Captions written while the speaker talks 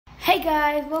Hey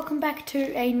guys, welcome back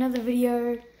to another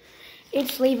video.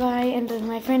 It's Levi and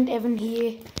my friend Evan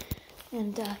here,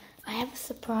 and I have a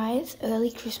surprise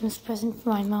early Christmas present for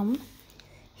my mum.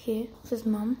 Here, this is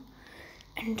mum,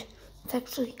 and it's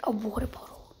actually a water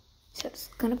bottle, so it's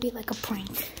gonna be like a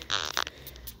prank.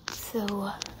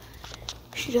 So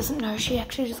she doesn't know, she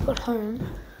actually just got home.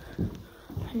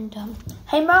 And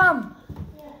hey mum!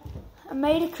 Yeah. I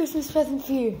made a Christmas present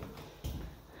for you.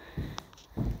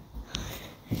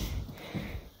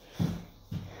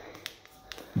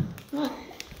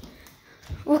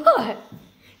 What?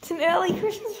 It's an early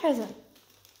Christmas present.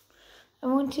 I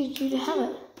wanted you to have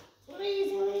it. What are you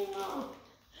doing now?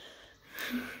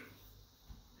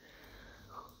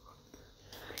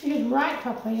 You didn't write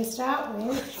properly to start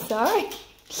with. Sorry.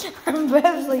 I'm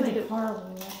purposely It's did it.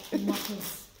 horrible, that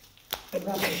mucker's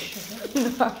rubbish. No,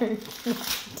 it's not.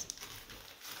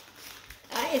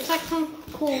 It's like some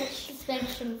cool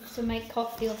suspension to make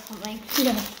coffee or something.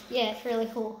 Yeah. Yeah, it's really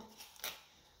cool.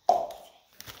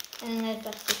 And then there's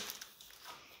Dusty.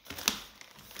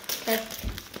 There's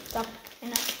stuff in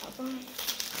that puzzle.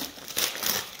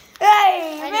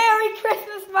 Hey! Merry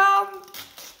Christmas, Mum!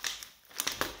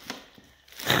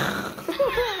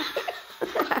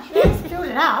 She just filled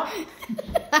it up.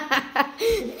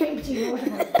 With empty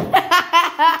water.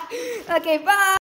 Okay, bye!